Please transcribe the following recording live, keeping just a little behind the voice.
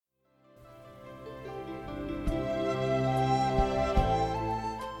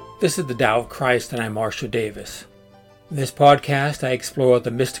This is the Tao of Christ, and I'm Marshall Davis. In this podcast, I explore the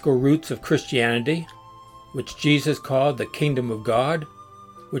mystical roots of Christianity, which Jesus called the Kingdom of God,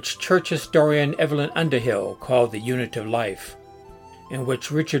 which church historian Evelyn Underhill called the Unitive Life, and which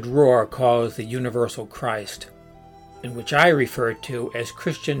Richard Rohr calls the Universal Christ, and which I refer to as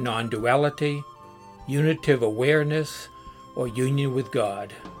Christian non-duality, unitive awareness, or union with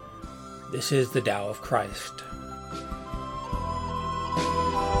God. This is the Tao of Christ.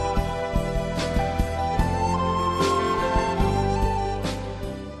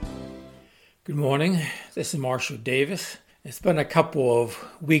 Good morning, this is Marshall Davis. It's been a couple of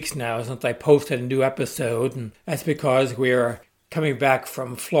weeks now since I posted a new episode, and that's because we're coming back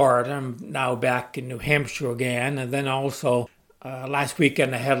from Florida. I'm now back in New Hampshire again, and then also last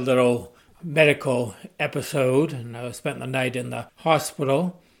weekend I had a little medical episode, and I spent the night in the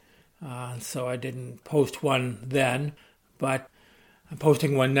hospital, so I didn't post one then, but I'm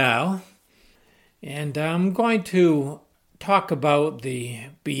posting one now, and I'm going to talk about the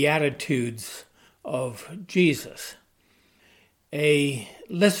Beatitudes of Jesus. A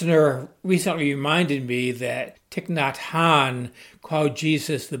listener recently reminded me that Thich Nhat Hanh called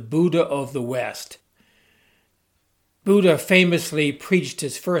Jesus the Buddha of the West. Buddha famously preached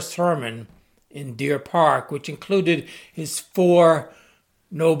his first sermon in Deer Park, which included his 4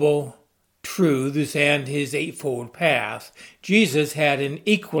 noble truths and his Eightfold Path. Jesus had an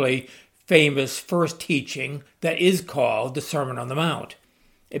equally famous first teaching that is called the Sermon on the Mount.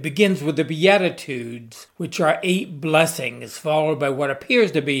 It begins with the Beatitudes, which are 8 blessings, followed by what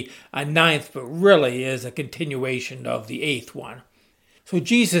appears to be a 9th, but really is a continuation of the 8th one. So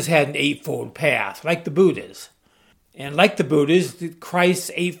Jesus had an eightfold path, like the Buddhas. And like the Buddhas,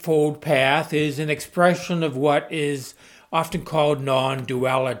 Christ's eightfold path is an expression of what is often called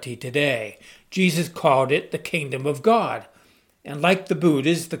non-duality today. Jesus called it the Kingdom of God. And like the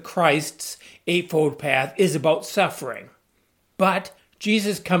Buddhas, the Christ's eightfold path is about suffering. But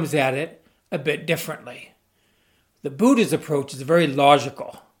Jesus comes at it a bit differently. The Buddha's approach is very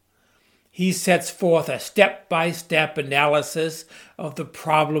logical. He sets forth a step-by-step analysis of the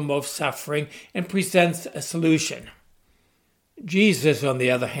problem of suffering and presents a solution. Jesus, on the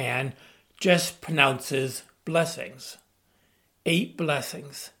other hand, just pronounces blessings. 8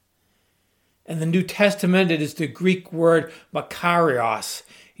 blessings. In the New Testament, it is the Greek word makarios,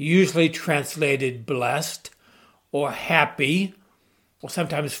 usually translated blessed or happy, or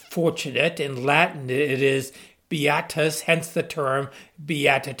sometimes fortunate. In Latin, it is beatus, hence the term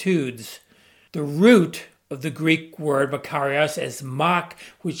beatitudes. The root of the Greek word makarios is mak,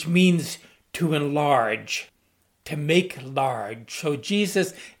 which means to enlarge, to make large. So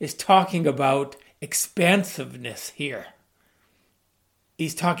Jesus is talking about expansiveness here.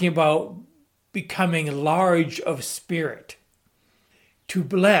 He's talking about becoming large of spirit. To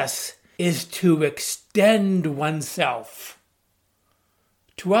bless is to extend oneself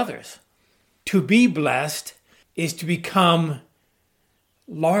to others. To be blessed is to become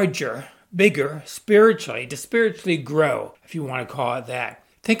larger, bigger spiritually, to spiritually grow, if you want to call it that.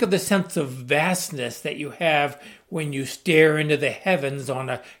 Think of the sense of vastness that you have when you stare into the heavens on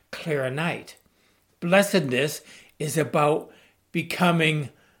a clear night. Blessedness is about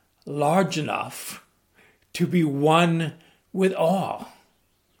becoming large enough to be one with all.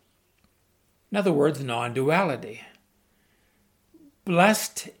 In other words, non-duality.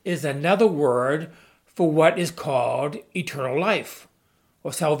 Blessed is another word for what is called eternal life,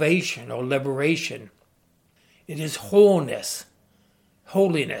 or salvation, or liberation. It is wholeness,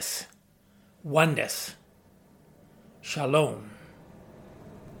 holiness, oneness, shalom.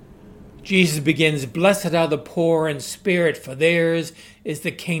 Jesus begins, "Blessed are the poor in spirit, for theirs is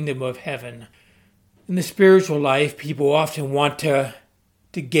the kingdom of heaven." In the spiritual life, people often want to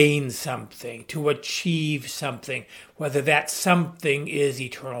gain something, to achieve something, whether that something is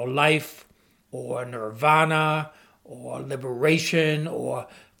eternal life, or nirvana, or liberation, or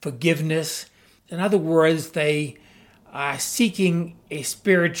forgiveness. In other words, they are seeking a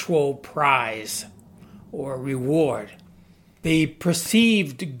spiritual prize or reward. The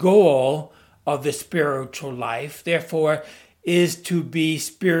perceived goal of the spiritual life, therefore, is to be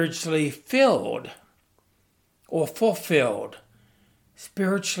spiritually filled or fulfilled,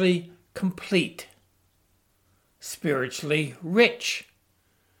 spiritually complete, spiritually rich.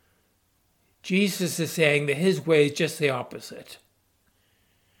 Jesus is saying that his way is just the opposite.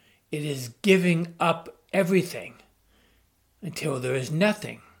 It is giving up everything until there is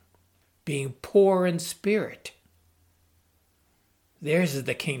nothing, being poor in spirit. Theirs is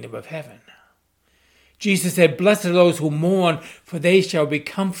the kingdom of heaven. Jesus said, "Blessed are those who mourn, for they shall be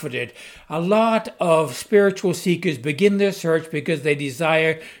comforted." A lot of spiritual seekers begin their search because they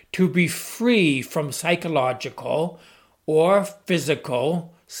desire to be free from psychological or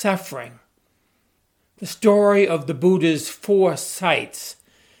physical suffering. The story of the Buddha's 4 sights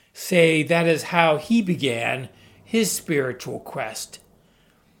say that is how he began his spiritual quest.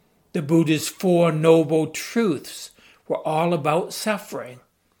 The Buddha's 4 noble truths were all about suffering.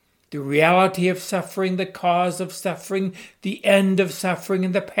 The reality of suffering, the cause of suffering, the end of suffering,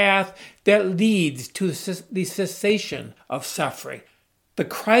 and the path that leads to the cessation of suffering. The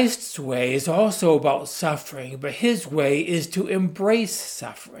Christ's way is also about suffering, but his way is to embrace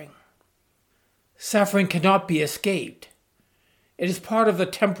suffering. Suffering cannot be escaped. It is part of the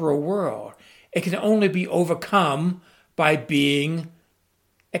temporal world. It can only be overcome by being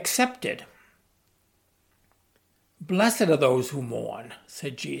accepted. "Blessed are those who mourn,"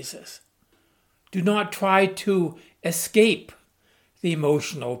 said Jesus. Do not try to escape the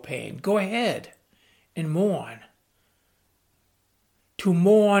emotional pain. Go ahead and mourn. To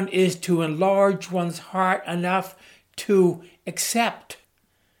mourn is to enlarge one's heart enough to accept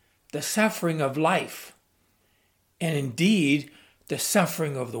the suffering of life, and indeed the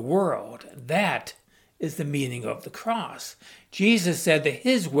suffering of the world. That is the meaning of the cross. Jesus said that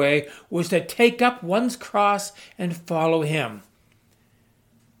his way was to take up one's cross and follow him.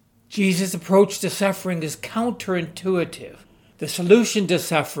 Jesus' approach to suffering is counterintuitive. The solution to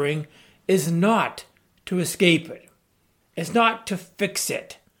suffering is not to escape it. It's not to fix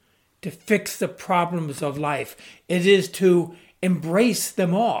it, to fix the problems of life. It is to embrace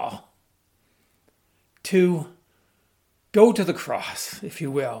them all, to go to the cross, if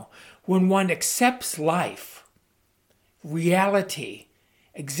you will. When one accepts life, reality,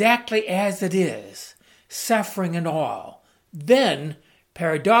 exactly as it is, suffering and all, then,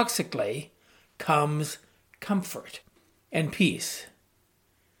 paradoxically, comes comfort and peace.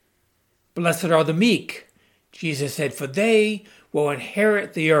 "Blessed are the meek," Jesus said, "for they will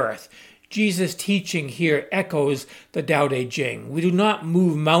inherit the earth." Jesus' teaching here echoes the Tao Te Ching. We do not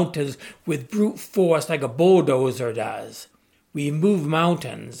move mountains with brute force like a bulldozer does. We move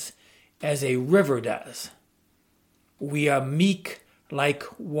mountains as a river does. We are meek like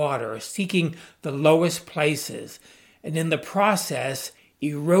water, seeking the lowest places, and in the process,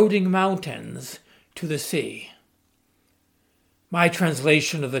 eroding mountains to the sea. My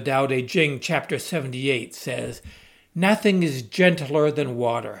translation of the Tao Te Ching, chapter 78, says, "Nothing is gentler than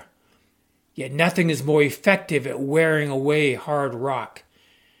water, yet nothing is more effective at wearing away hard rock.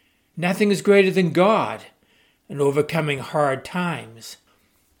 Nothing is greater than God in overcoming hard times.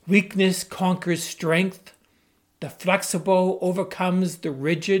 Weakness conquers strength. The flexible overcomes the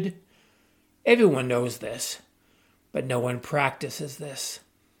rigid." Everyone knows this, but no one practices this.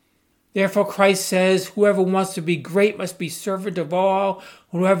 Therefore Christ says, "Whoever wants to be great must be servant of all.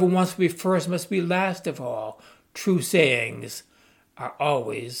 Whoever wants to be first must be last of all." True sayings are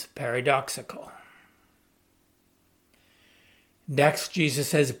always paradoxical. Next, Jesus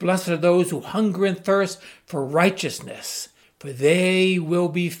says, "Blessed are those who hunger and thirst for righteousness, for they will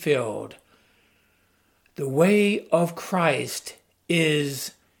be filled." The way of Christ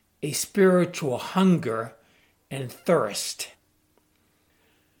is a spiritual hunger and thirst.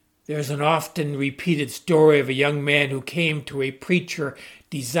 There's an often repeated story of a young man who came to a preacher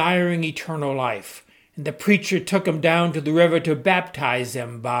desiring eternal life, and the preacher took him down to the river to baptize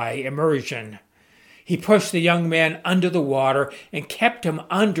him by immersion. He pushed the young man under the water and kept him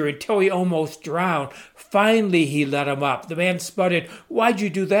under until he almost drowned. Finally, he let him up. The man sputtered, "Why'd you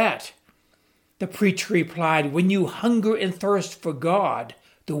do that?" The preacher replied, "When you hunger and thirst for God,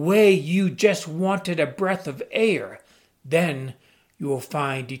 the way you just wanted a breath of air, then you will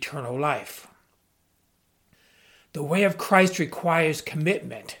find eternal life." The way of Christ requires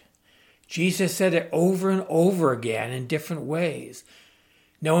commitment. Jesus said it over and over again in different ways.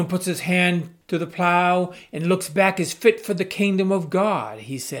 No one puts his hand to the plow and looks back is fit for the kingdom of God,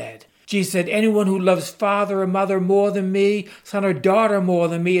 he said. Jesus said, "Anyone who loves father or mother more than me, son or daughter more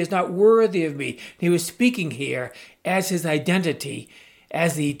than me, is not worthy of me." He was speaking here as his identity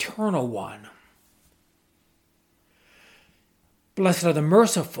as the eternal one. Blessed are the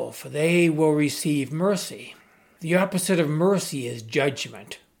merciful, for they will receive mercy. The opposite of mercy is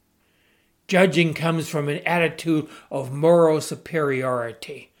judgment. Judging comes from an attitude of moral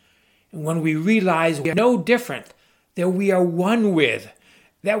superiority. And when we realize we are no different, that we are one with,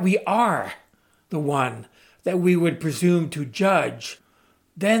 that we are the one that we would presume to judge,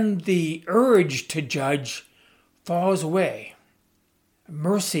 then the urge to judge falls away.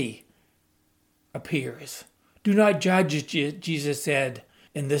 Mercy appears. "Do not judge," Jesus said.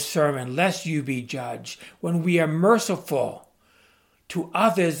 in this sermon, lest you be judged. When we are merciful to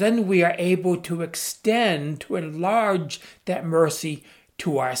others, then we are able to extend, to enlarge that mercy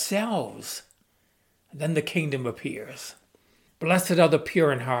to ourselves. And then the kingdom appears. Blessed are the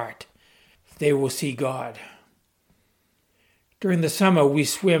pure in heart. They will see God. During the summer, we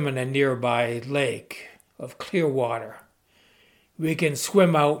swim in a nearby lake of clear water. We can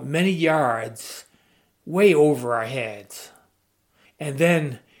swim out many yards, way over our heads, and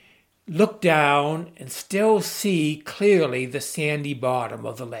then look down and still see clearly the sandy bottom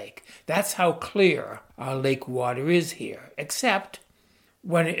of the lake. That's how clear our lake water is here, except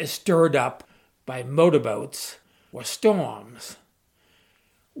when it is stirred up by motorboats or storms.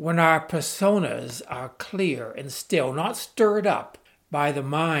 When our personas are clear and still, not stirred up by the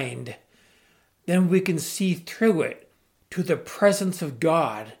mind, then we can see through it to the presence of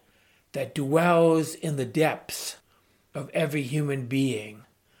God that dwells in the depths of every human being.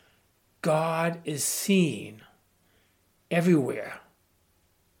 God is seen everywhere,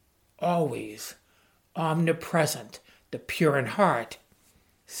 always, omnipresent. The pure in heart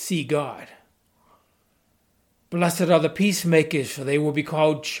see God. Blessed are the peacemakers, for they will be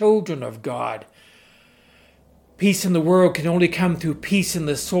called children of God. Peace in the world can only come through peace in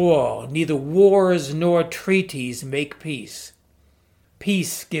the soul. Neither wars nor treaties make peace.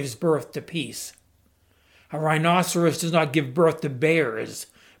 Peace gives birth to peace. A rhinoceros does not give birth to bears.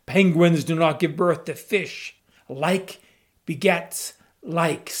 Penguins do not give birth to fish. Like begets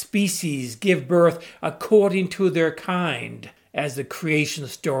like. Species give birth according to their kind, as the creation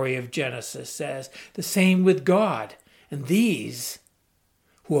story of Genesis says. The same with God. And these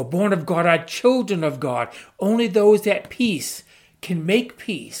who are born of God are children of God. Only those at peace can make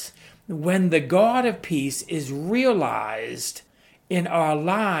peace. When the God of peace is realized in our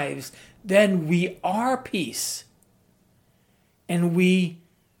lives, then we are peace. And we,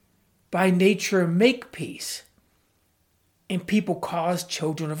 by nature, make peace. And people call us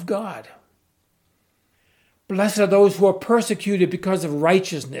children of God. Blessed are those who are persecuted because of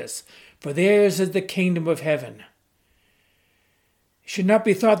righteousness, for theirs is the kingdom of heaven. It should not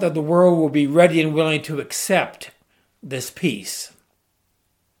be thought that the world will be ready and willing to accept this peace.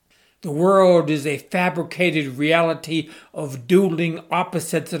 The world is a fabricated reality of dueling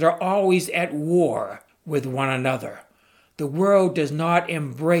opposites that are always at war with one another. The world does not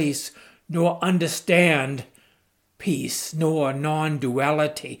embrace nor understand peace nor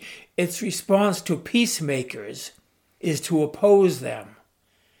non-duality. Its response to peacemakers is to oppose them.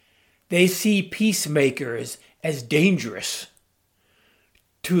 They see peacemakers as dangerous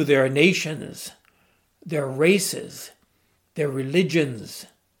to their nations, their races, their religions,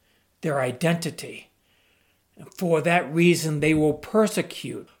 their identity. And for that reason, they will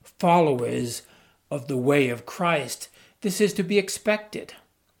persecute followers of the way of Christ. This is to be expected.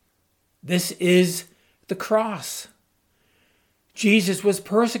 This is the cross. Jesus was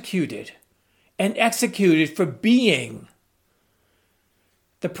persecuted and executed for being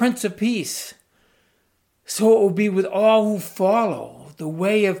the Prince of Peace. So it will be with all who follow the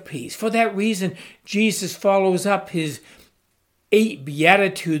way of peace. For that reason, Jesus follows up his 8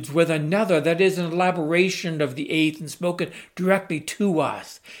 Beatitudes with another that is an elaboration of the 8th and spoken directly to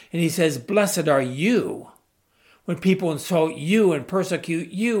us. And he says, blessed are you when people insult you and persecute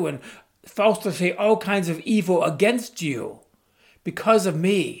you and falsely say all kinds of evil against you because of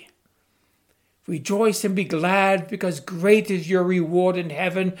me. Rejoice and be glad, because great is your reward in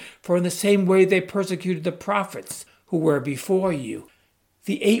heaven, for in the same way they persecuted the prophets who were before you.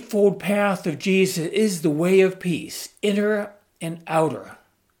 The eightfold path of Jesus is the way of peace, inner and outer.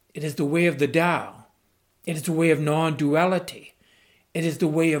 It is the way of the Tao. It is the way of non-duality. It is the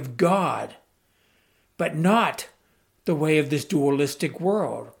way of God, but not the way of this dualistic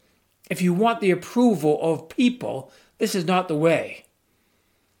world. If you want the approval of people, this is not the way.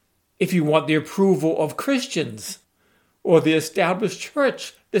 If you want the approval of Christians or the established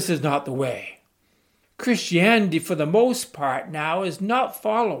church, this is not the way. Christianity, for the most part now, is not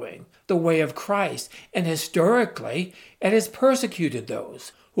following the way of Christ, and historically, it has persecuted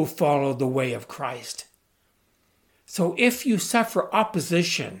those who follow the way of Christ. So if you suffer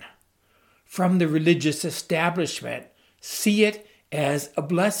opposition from the religious establishment, see it as a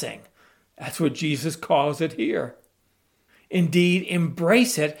blessing. That's what Jesus calls it here. Indeed,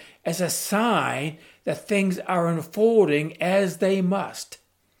 embrace it as a sign that things are unfolding as they must.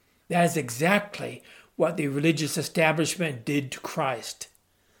 That is exactly what the religious establishment did to Christ.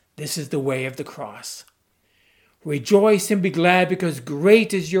 This is the way of the cross. Rejoice and be glad, because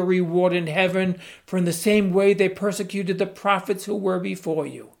great is your reward in heaven, for in the same way they persecuted the prophets who were before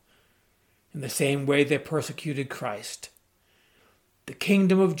you. In the same way they persecuted Christ. The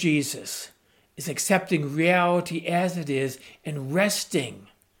kingdom of Jesus is accepting reality as it is and resting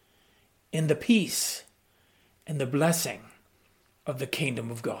in the peace and the blessing of the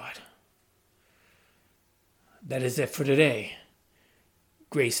kingdom of God. That is it for today.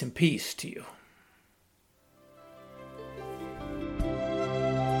 Grace and peace to you.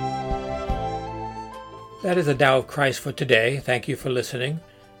 That is the Tao of Christ for today. Thank you for listening.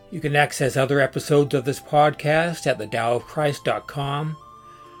 You can access other episodes of this podcast at thedaoofchrist.com.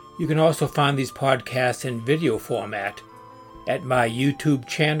 You can also find these podcasts in video format at my YouTube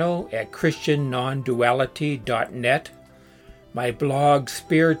channel at christiannonduality.net. My blog,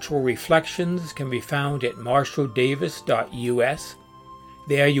 Spiritual Reflections, can be found at marshalldavis.us.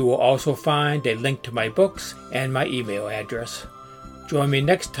 There you will also find a link to my books and my email address. Join me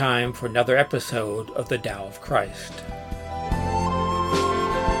next time for another episode of the Tao of Christ.